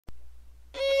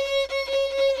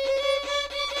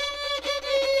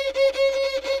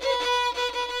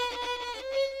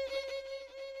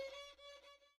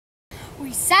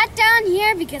down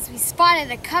here because we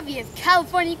spotted a covey of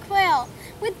California quail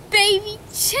with baby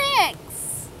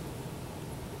chicks.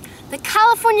 The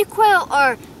California quail,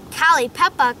 or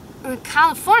Californica,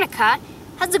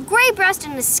 has a gray breast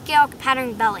and a scale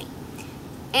pattern belly.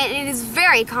 And it is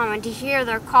very common to hear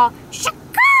their call,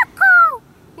 Chicago,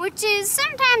 which is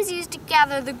sometimes used to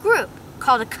gather the group,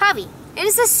 called a covey. It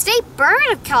is a state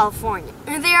bird of California,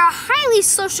 and they are a highly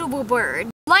sociable bird.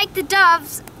 Like the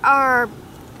doves, are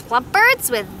plump birds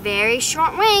with very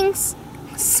short wings.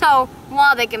 So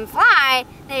while they can fly,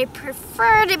 they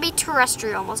prefer to be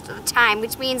terrestrial most of the time,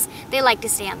 which means they like to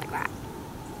stay on the ground.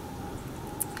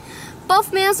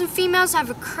 Both males and females have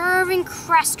a curving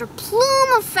crest or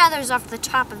plume of feathers off the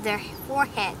top of their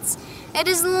foreheads. It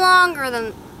is longer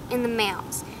than in the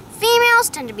males. Females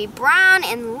tend to be brown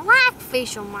and lack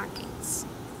facial markings.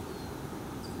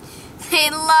 They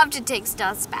love to take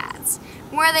dust baths,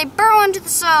 where they burrow into the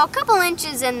soil a couple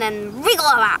inches and then wriggle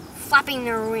about, flapping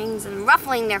their wings and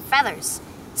ruffling their feathers.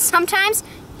 Sometimes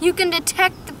you can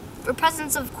detect the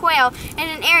presence of quail in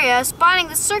an area, spotting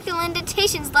the circular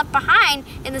indentations left behind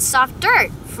in the soft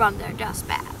dirt from their dust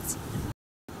baths.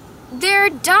 Their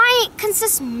diet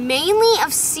consists mainly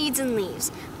of seeds and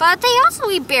leaves, but they also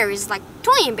eat berries like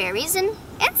toyon berries and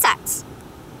insects.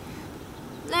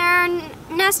 Their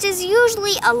nest is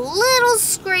usually a little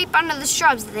scrape under the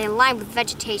shrubs that they line with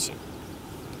vegetation.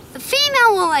 The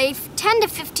female will lay 10 to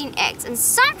 15 eggs, and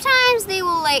sometimes they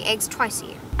will lay eggs twice a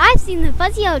year. I've seen the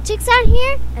fuzzy yellow chicks out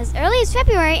here as early as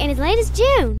February and as late as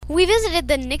June. We visited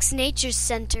the Nix Nature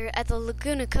Center at the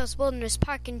Laguna Coast Wilderness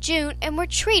Park in June and were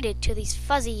treated to these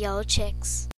fuzzy yellow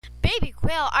chicks. Baby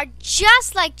quail are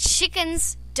just like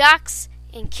chickens, ducks,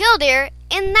 and killdeer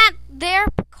in that they're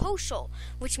precocial,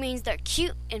 which means they're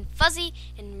cute and fuzzy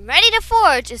and ready to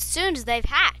forage as soon as they've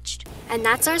hatched. And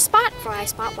that's our spot for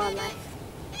iSpotWildlife.